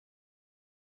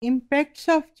Impacts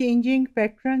of changing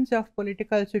patterns of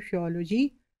political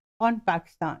sociology on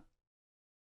Pakistan.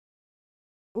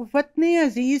 वतन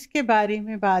अजीज़ के बारे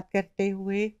में बात करते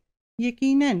हुए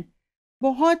यकीनन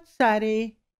बहुत सारे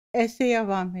ऐसे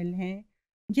अवामिल हैं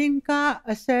जिनका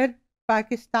असर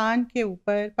पाकिस्तान के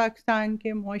ऊपर, पाकिस्तान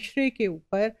के मुआशरे के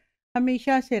ऊपर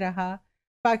हमेशा से रहा,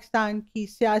 पाकिस्तान की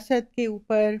सियासत के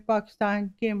ऊपर, पाकिस्तान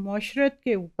के मुआशरत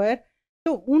के ऊपर।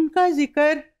 तो उनका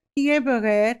ज़िक्र किए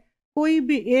बगैर कोई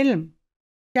भी इल्म,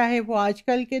 चाहे वो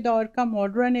आजकल के दौर का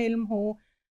मॉडर्न इल्म हो,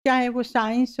 चाहे वो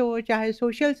साइंस हो, चाहे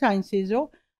सोशल साइंसेज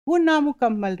हो, वो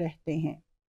नामुकम्मल रहते हैं।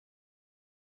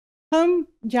 हम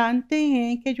जानते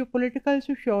हैं कि जो पॉलिटिकल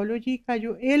सोशियोलॉजी का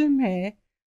जो इल्म है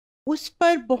उस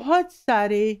पर बहुत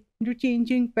सारे जो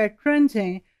चेंजिंग पैटर्न्स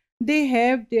हैं, they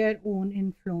have their own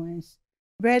influence,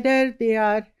 whether they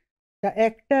are the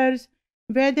actors,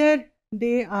 whether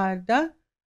they are the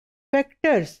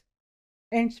factors,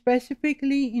 and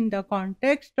specifically in the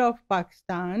context of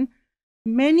Pakistan,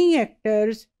 many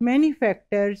actors, many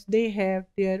factors, they have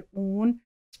their own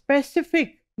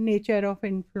specific nature of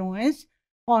influence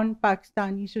on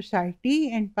Pakistani society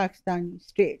and Pakistani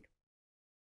state.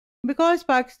 Because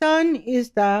Pakistan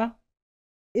is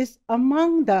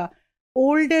among the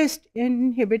oldest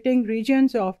inhabiting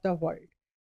regions of the world.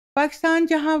 Pakistan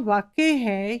जहाँ वाक़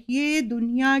है ये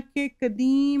दुनिया के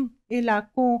कदीम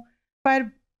इलाकों पर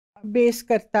base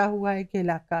करता हुआ एक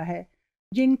इलाका है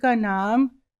जिनका नाम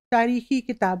तारीख़ी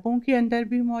किताबों के अंदर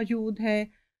भी मौजूद है,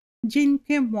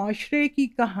 जिनके मुआशरे की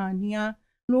कहानियाँ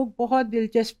लोग बहुत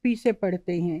दिलचस्पी से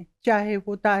पढ़ते हैं, चाहे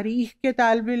वो तारीख़ के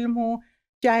तालिब इल्म हो,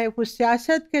 चाहे वो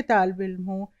सियासत के तालिब इल्म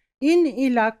हो। इन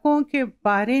इलाकों के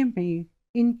बारे में,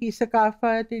 इनकी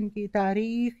सकाफ़त, इनकी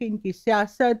तारीख़, इनकी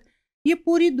सियासत, ये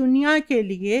पूरी दुनिया के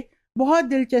लिए बहुत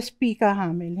दिलचस्पी का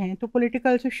हामिल हैं। तो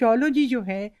पॉलिटिकल सोशियोलॉजी जो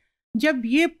है, जब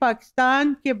ये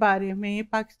पाकिस्तान के बारे में,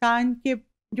 पाकिस्तान के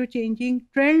जो चेंजिंग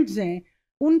ट्रेंड्स हैं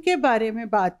उनके बारे में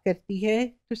बात करती है,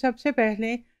 तो सबसे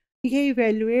पहले ये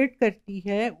इवेलुएट करती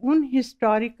है उन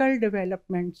हिस्टोरिकल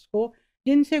डेवलपमेंट्स को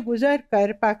जिनसे गुज़र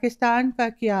कर पाकिस्तान का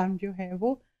क़याम जो है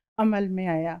वो अमल में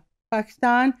आया।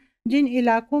 पाकिस्तान जिन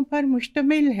इलाकों पर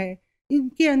मुश्तमिल है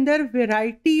इनके अंदर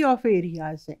वैरायटी ऑफ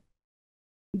एरियाज़ हैं,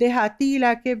 देहाती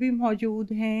इलाके भी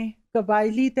मौजूद हैं,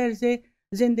 कबायली तर्ज़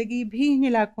ज़िंदगी भी इन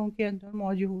इलाकों के अंदर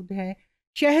मौजूद है,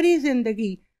 शहरी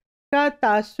ज़िंदगी का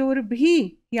तासुर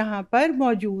भी यहाँ पर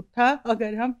मौजूद था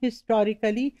अगर हम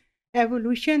हिस्टोरिकली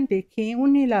एवोल्यूशन देखें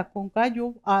उन इलाकों का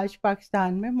जो आज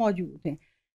पाकिस्तान में मौजूद हैं।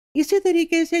 इसी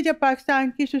तरीके से जब पाकिस्तान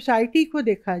की सोसाइटी को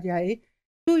देखा जाए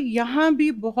तो यहाँ भी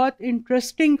बहुत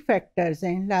इंटरेस्टिंग फैक्टर्स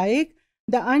हैं, like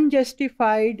the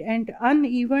unjustified and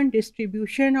uneven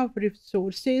distribution of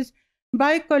resources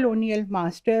by colonial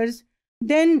masters,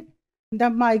 then the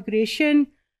migration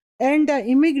and the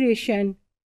immigration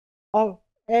of,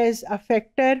 as a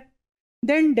factor,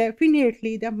 then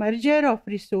definitely the merger of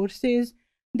resources,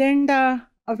 then the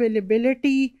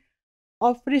availability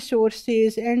of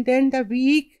resources, and then the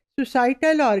weak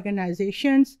societal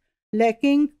organizations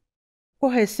lacking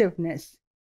cohesiveness.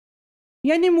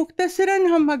 यानी मुख्तसरन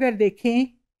हम अगर देखें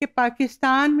कि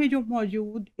पाकिस्तान में जो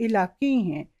मौजूद इलाके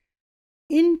हैं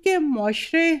इनके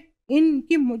मुआशरे,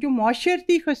 इनकी जो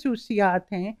मुआशरती खसूसियात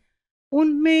हैं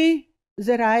उनमें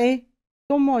ज़राए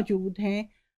तो मौजूद हैं,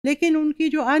 लेकिन उनकी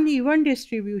जो अनइवन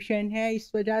डिस्ट्रीब्यूशन है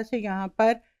इस वजह से यहाँ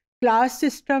पर क्लास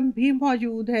सिस्टम भी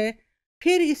मौजूद है।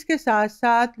 फिर इसके साथ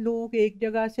साथ लोग एक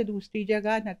जगह से दूसरी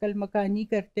जगह नकल मकानी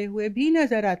करते हुए भी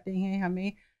नज़र आते हैं,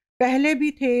 हमें पहले भी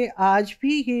थे, आज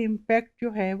भी ये इम्पेक्ट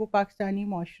जो है वो पाकिस्तानी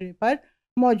मुआशरे पर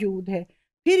मौजूद है।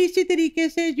 फिर इसी तरीके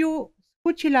से जो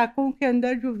कुछ इलाकों के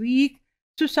अंदर जो वीक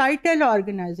सोसाइटल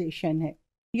ऑर्गेनाइजेशन है,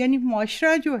 यानी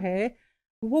मुआशरा जो है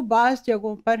वो बाज़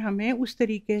जगहों पर हमें उस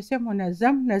तरीके से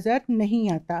मुनज़्ज़म नज़र नहीं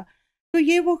आता। तो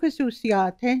ये वो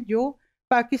खसूसियात हैं जो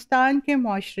पाकिस्तान के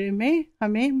मुआशरे में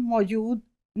हमें मौजूद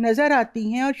नज़र आती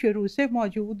हैं और शुरू से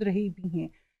मौजूद रही भी हैं।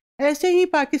 ऐसे ही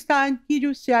पाकिस्तान की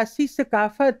जो सियासी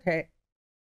सकाफ़त है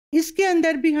इसके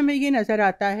अंदर भी हमें ये नज़र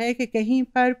आता है कि कहीं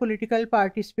पर पॉलिटिकल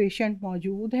पार्टिसिपेशन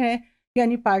मौजूद है,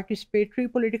 यानी पार्टिसिपेटरी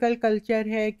पॉलिटिकल कल्चर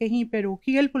है, कहीं पर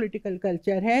रोकियल पॉलिटिकल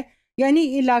कल्चर है, यानी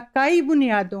इलाकाई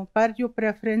बुनियादों पर जो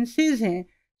प्रेफरेंसेस हैं,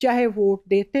 चाहे वोट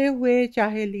देते हुए,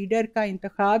 चाहे लीडर का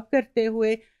इंतखाब करते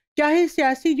हुए, चाहे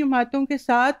सियासी जमातों के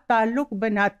साथ ताल्लुक़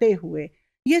बनाते हुए,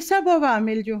 ये सब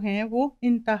अवामिल जो हैं वो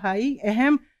इंतहाई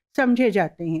अहम समझे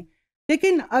जाते हैं।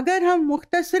 लेकिन अगर हम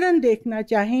मुख्तसरन देखना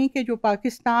चाहें कि जो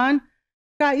पाकिस्तान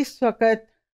का इस वक्त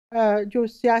जो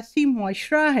सियासी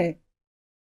मुआशरा है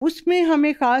उसमें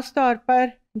हमें ख़ास तौर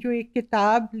पर जो एक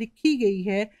किताब लिखी गई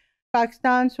है,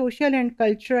 Pakistan social and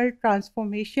cultural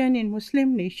transformation in Muslim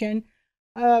nation,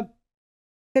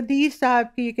 Qadeer साहब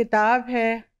की ये किताब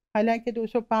है, हालांकि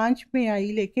 205 में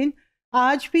आई, लेकिन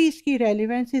आज भी इसकी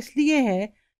रेलेवेंस इसलिए है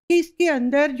कि इसके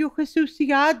अंदर जो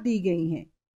खसूसियात दी गई हैं,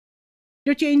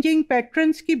 जो चेंजिंग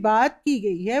पैटर्न्स की बात की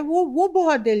गई है, वो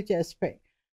बहुत दिलचस्प है।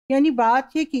 यानी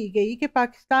बात ये की गई कि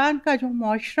पाकिस्तान का जो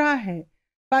मुआशरा है,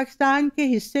 पाकिस्तान के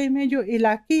हिस्से में जो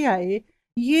इलाके आए,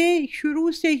 ये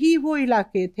शुरू से ही वो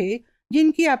इलाके थे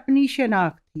जिनकी अपनी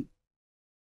शनाख्त थी,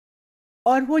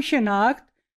 और वो शनाख्त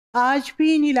आज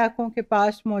भी इन इलाकों के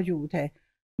पास मौजूद है।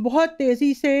 बहुत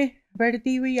तेज़ी से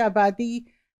बढ़ती हुई आबादी,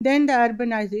 देन द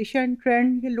अर्बनाइजेशन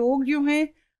ट्रेंड, लोग जो हैं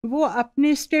वो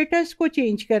अपने स्टेटस को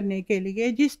चेंज करने के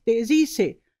लिए जिस तेज़ी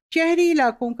से शहरी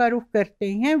इलाकों का रुख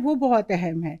करते हैं, वो बहुत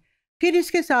अहम है। फिर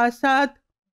इसके साथ साथ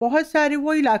बहुत सारे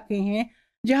वो इलाके हैं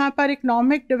जहाँ पर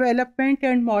इकनॉमिक डेवलपमेंट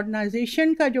एंड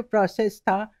मॉडर्नाइजेशन का जो प्रोसेस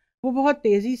था वो बहुत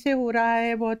तेज़ी से हो रहा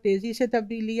है, बहुत तेज़ी से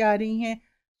तब्दीली आ रही हैं।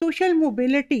 सोशल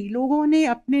मोबिलिटी, लोगों ने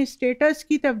अपने स्टेटस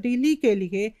की तब्दीली के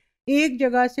लिए एक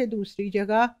जगह से दूसरी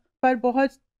जगह पर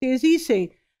बहुत तेज़ी से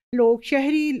लोग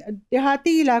शहरी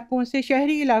देहाती इलाकों से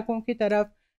शहरी इलाकों की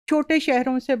तरफ, छोटे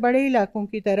शहरों से बड़े इलाकों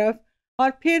की तरफ,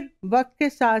 और फिर वक्त के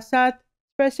साथ साथ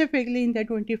specifically in the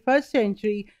 21st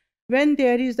century when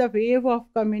there is a wave of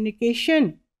communication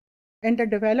and the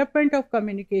development of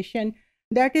communication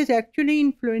that is actually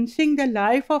influencing the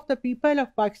life of the people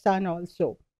of Pakistan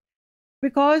also,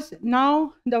 because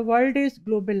now the world is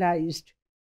globalized.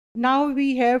 Now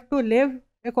we have to live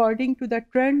according to the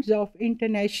trends of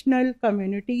international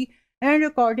community and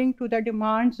according to the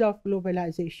demands of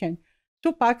globalization.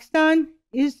 So Pakistan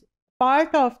is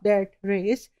part of that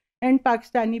race, and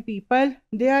Pakistani people,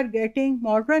 they are getting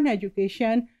modern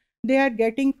education, they are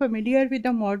getting familiar with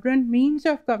the modern means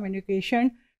of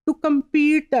communication to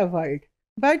compete the world.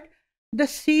 But the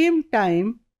same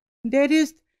time, there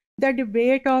is the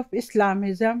debate of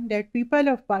Islamism, that people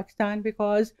of Pakistan,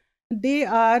 because they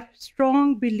are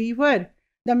strong believer,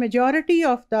 the majority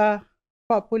of the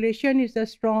population is a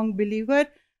strong believer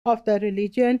of the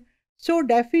religion, so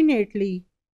definitely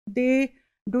they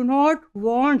do not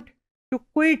want to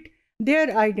quit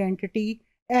their identity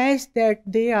as that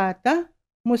they are the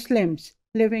Muslims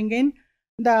living in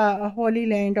the holy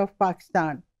land of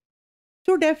Pakistan.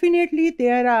 So definitely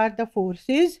there are the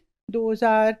forces, those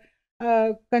are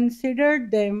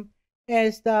considered them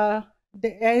as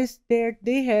as that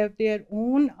they have their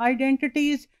own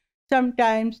identities.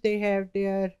 Sometimes they have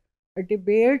their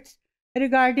debates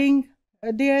regarding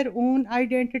their own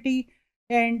identity,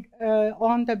 and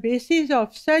on the basis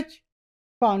of such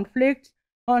conflicts,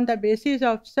 on the basis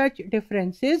of such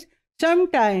differences,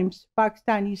 sometimes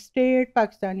Pakistani state,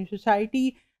 Pakistani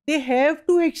society, they have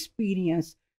to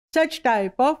experience such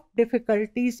type of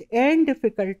difficulties and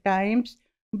difficult times.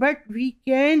 But we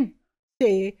can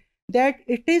say that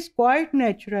it is quite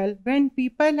natural when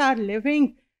people are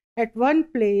living at one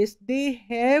place, they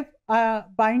have a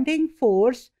binding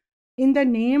force in the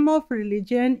name of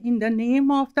religion, in the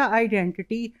name of the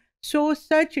identity. So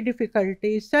such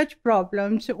difficulties, such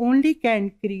problems only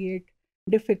can create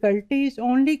difficulties,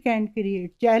 only can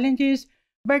create challenges.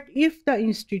 But if the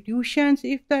institutions,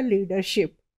 if the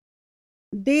leadership,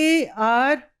 they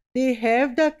are they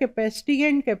have the capacity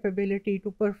and capability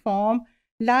to perform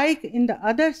like in the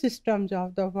other systems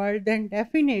of the world, then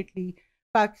definitely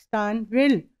Pakistan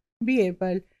will be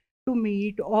able to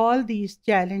meet all these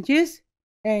challenges,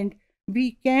 and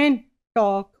we can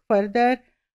talk further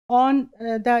on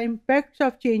the impacts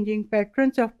of changing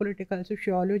patterns of political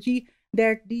sociology,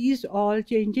 that these all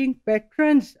changing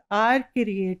patterns are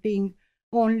creating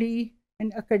only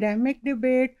an academic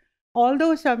debate,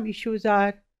 although some issues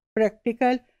are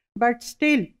practical, but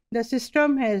still the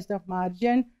system has the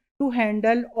margin to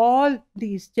handle all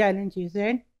these challenges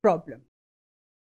and problems.